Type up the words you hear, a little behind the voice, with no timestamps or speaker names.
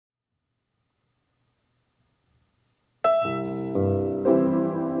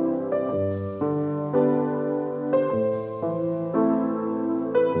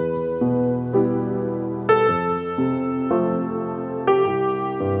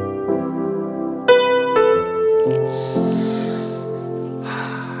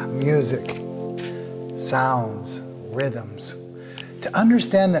music, sounds, rhythms. To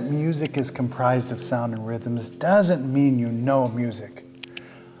understand that music is comprised of sound and rhythms doesn't mean you know music.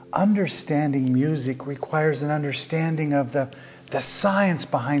 Understanding music requires an understanding of the science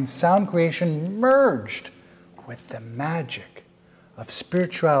behind sound creation merged with the magic of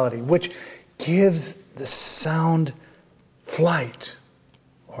spirituality, which gives the sound flight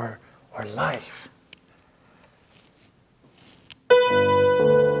or life.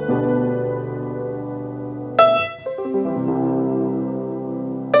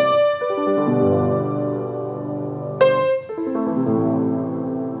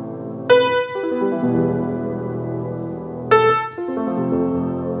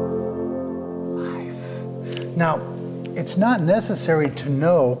 Now, it's not necessary to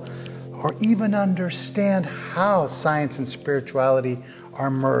know or even understand how science and spirituality are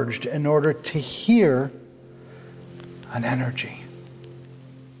merged in order to hear an energy.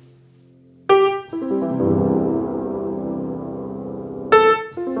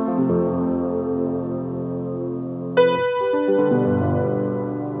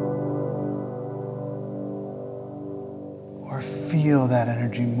 Or feel that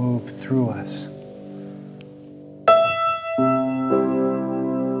energy move through us.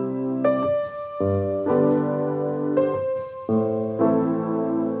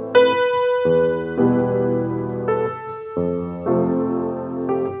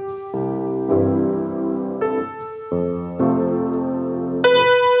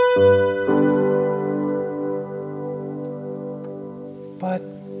 But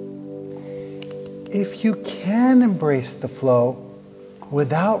if you can embrace the flow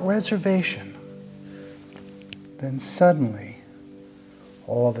without reservation, then suddenly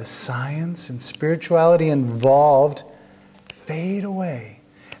all the science and spirituality involved fade away,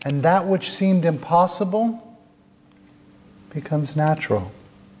 and that which seemed impossible becomes natural.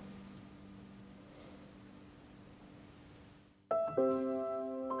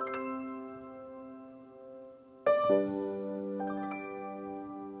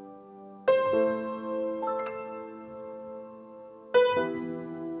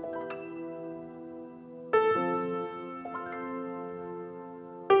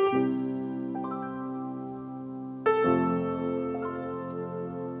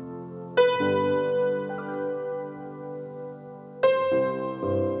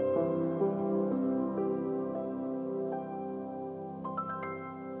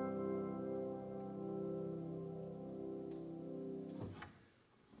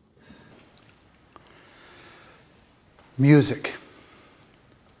 Music.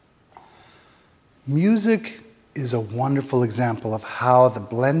 Music is a wonderful example of how the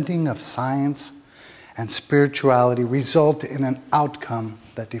blending of science and spirituality result in an outcome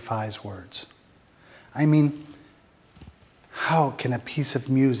that defies words. I mean, how can a piece of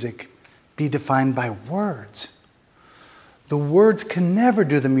music be defined by words? The words can never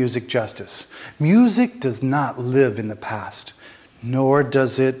do the music justice. Music does not live in the past, nor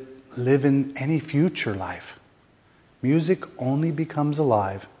does it live in any future life. Music only becomes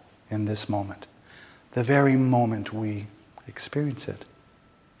alive in this moment, the very moment we experience it.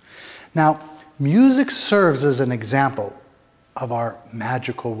 Now, music serves as an example of our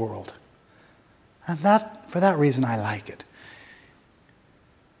magical world. And for that reason, I like it.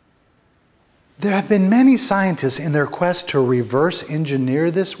 There have been many scientists in their quest to reverse engineer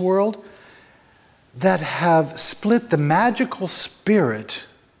this world that have split the magical spirit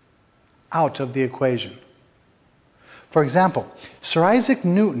out of the equation. For example, Sir Isaac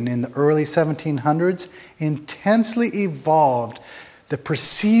Newton in the early 1700s intensely evolved the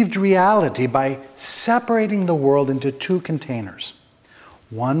perceived reality by separating the world into two containers.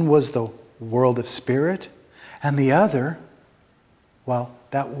 One was the world of spirit, and the other, well,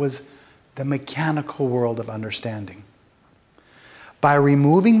 that was the mechanical world of understanding. By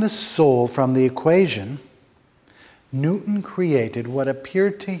removing the soul from the equation, Newton created what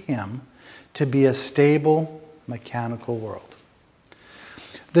appeared to him to be a stable mechanical world.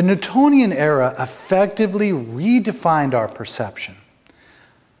 The Newtonian era effectively redefined our perception.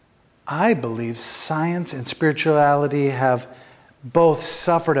 I believe science and spirituality have both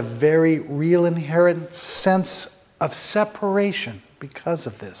suffered a very real inherent sense of separation because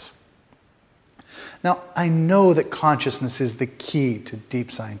of this. Now, I know that consciousness is the key to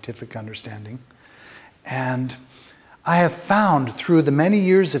deep scientific understanding, and I have found through the many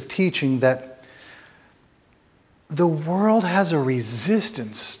years of teaching that the world has a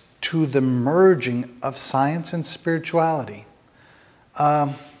resistance to the merging of science and spirituality. A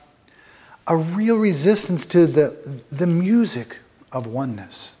real resistance to the music of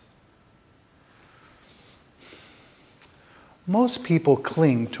oneness. Most people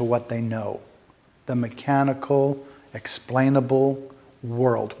cling to what they know, the mechanical, explainable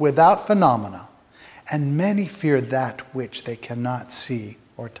world without phenomena, and many fear that which they cannot see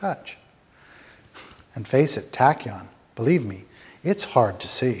or touch. And face it, tachyon, believe me, it's hard to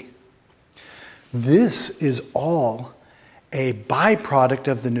see. This is all a byproduct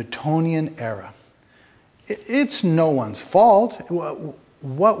of the Newtonian era. It's no one's fault.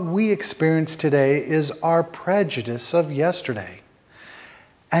 What we experience today is our prejudice of yesterday.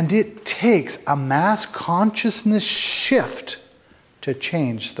 And it takes a mass consciousness shift to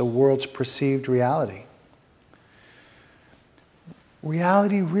change the world's perceived reality.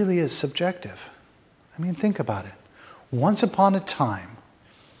 Reality really is subjective. I mean, think about it. Once upon a time,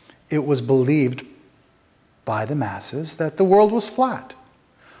 it was believed by the masses that the world was flat.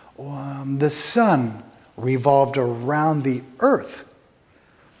 The sun revolved around the earth.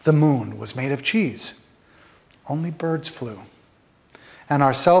 The moon was made of cheese. Only birds flew. And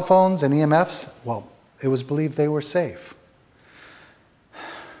our cell phones and EMFs, well, it was believed they were safe.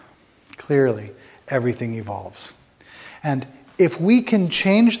 Clearly, everything evolves. And if we can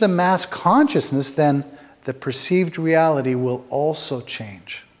change the mass consciousness, then the perceived reality will also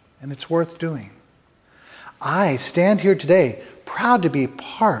change. And it's worth doing. I stand here today proud to be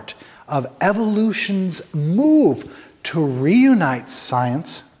part of evolution's move to reunite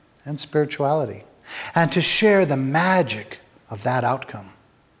science and spirituality, and to share the magic of that outcome.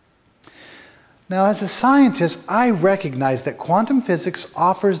 Now, as a scientist, I recognize that quantum physics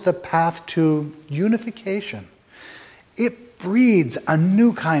offers the path to unification. It breeds a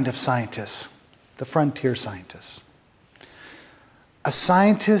new kind of scientists, the frontier scientists. A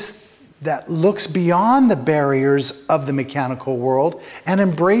scientist that looks beyond the barriers of the mechanical world and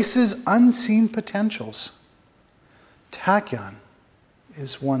embraces unseen potentials. Tachyon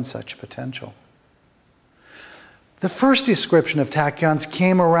is one such potential. The first description of tachyons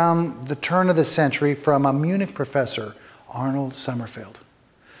came around the turn of the century from a Munich professor, Arnold Sommerfeld.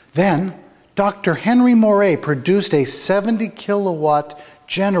 Then, Dr. Henry Moray produced a 70 kilowatt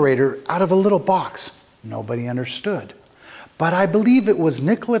generator out of a little box. Nobody understood. But I believe it was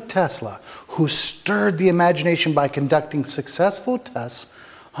Nikola Tesla who stirred the imagination by conducting successful tests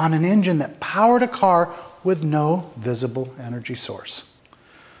on an engine that powered a car with no visible energy source.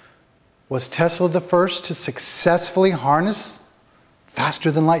 Was Tesla the first to successfully harness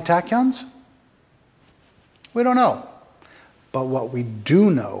faster-than-light tachyons? We don't know. But what we do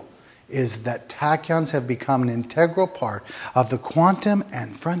know is that tachyons have become an integral part of the quantum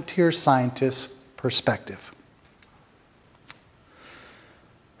and frontier scientists' perspective.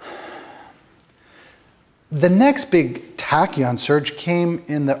 The next big tachyon surge came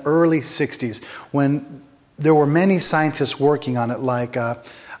in the early 60s when there were many scientists working on it, like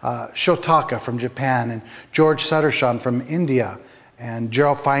Shotaka from Japan and George Sutherland from India and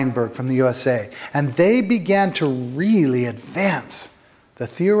Gerald Feinberg from the USA. And they began to really advance the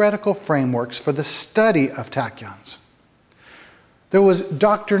theoretical frameworks for the study of tachyons. There was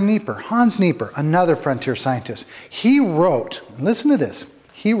Dr. Nieper, Hans Nieper, another frontier scientist. He wrote, listen to this,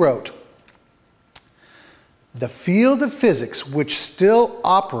 he wrote, "The field of physics which still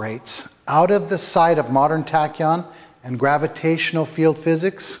operates out of the sight of modern tachyon and gravitational field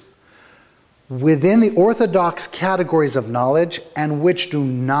physics within the orthodox categories of knowledge and which do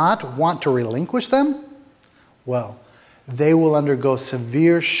not want to relinquish them, well, they will undergo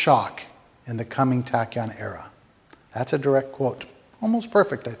severe shock in the coming tachyon era." That's a direct quote. Almost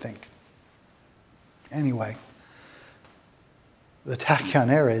perfect, I think. Anyway, the tachyon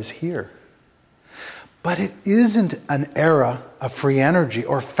era is here. But it isn't an era of free energy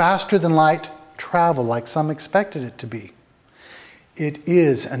or faster-than-light travel like some expected it to be. It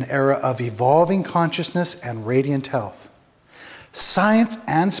is an era of evolving consciousness and radiant health. Science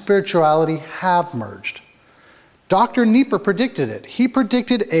and spirituality have merged. Dr. Nieper predicted it. He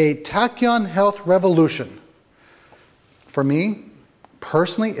predicted a tachyon health revolution. For me,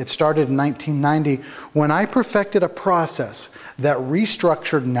 personally, it started in 1990 when I perfected a process that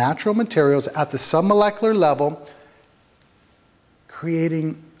restructured natural materials at the submolecular level,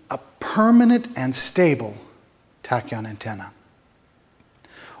 creating a permanent and stable tachyon antenna.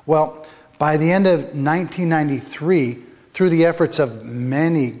 Well, by the end of 1993, through the efforts of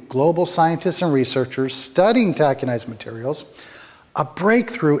many global scientists and researchers studying tachyonized materials, a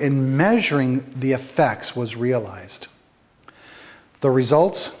breakthrough in measuring the effects was realized. The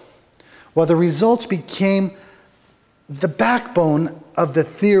results? Well, the results became the backbone of the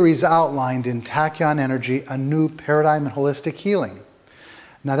theories outlined in Tachyon Energy, A New Paradigm in Holistic Healing.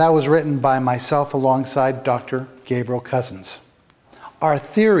 Now, that was written by myself alongside Dr. Gabriel Cousins. Our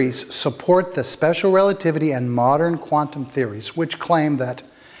theories support the special relativity and modern quantum theories, which claim that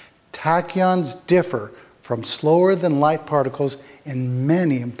tachyons differ from slower than light particles in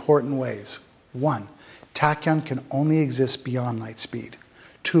many important ways. 1. Tachyon can only exist beyond light speed.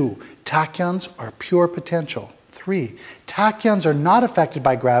 2. Tachyons are pure potential. 3. Tachyons are not affected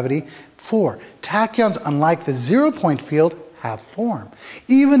by gravity. 4. Tachyons, unlike the zero-point field, have form.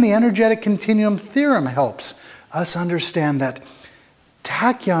 Even the energetic continuum theorem helps us understand that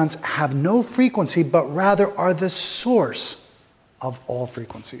tachyons have no frequency, but rather are the source of all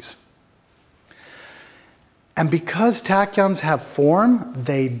frequencies. And because tachyons have form,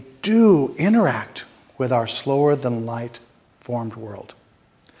 they do interact with our slower than light formed world.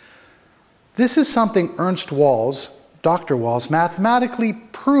 This is something Dr. Walls, mathematically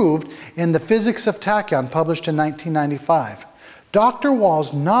proved in the Physics of Tachyon, published in 1995. Dr.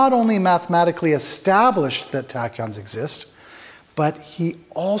 Walls not only mathematically established that tachyons exist, but he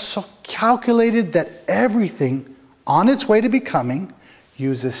also calculated that everything on its way to becoming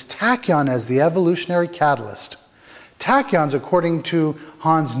uses tachyon as the evolutionary catalyst. Tachyons, according to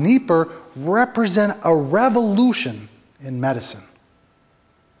Hans Nieper, represent a revolution in medicine.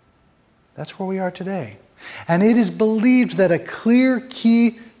 That's where we are today. And it is believed that a clear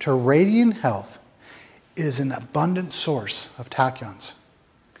key to radiant health is an abundant source of tachyons.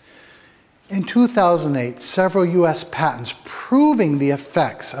 In 2008, several U.S. patents proving the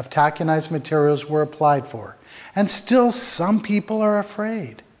effects of tachyonized materials were applied for, and still some people are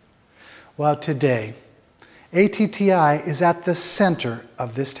afraid. Well, today, ATTI is at the center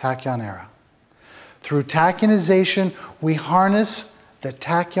of this tachyon era. Through tachyonization, we harness the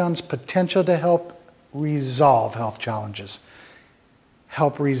tachyon's potential to help resolve health challenges,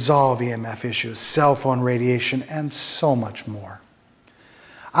 help resolve EMF issues, cell phone radiation, and so much more.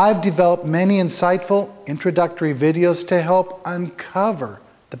 I've developed many insightful introductory videos to help uncover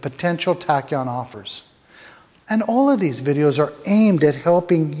the potential tachyon offers. And all of these videos are aimed at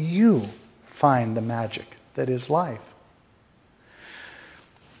helping you find the magic that is life.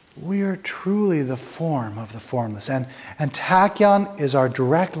 We are truly the form of the formless, and tachyon is our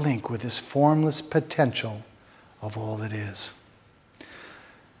direct link with this formless potential of all that is.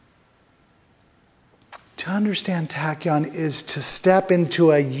 To understand tachyon is to step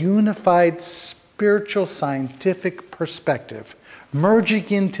into a unified spiritual scientific perspective, merging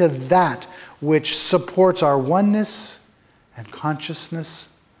into that which supports our oneness and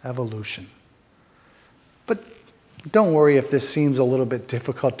consciousness evolution. But don't worry if this seems a little bit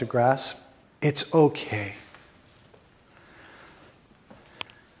difficult to grasp. It's okay.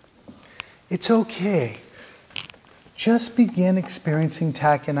 It's okay. Just begin experiencing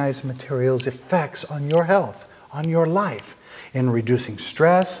tachyonized materials' effects on your health, on your life, in reducing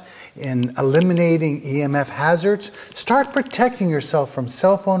stress, in eliminating EMF hazards. Start protecting yourself from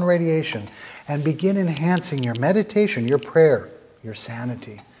cell phone radiation and begin enhancing your meditation, your prayer, your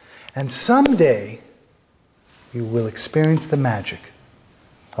sanity. And someday, you will experience the magic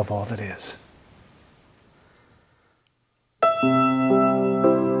of all that is.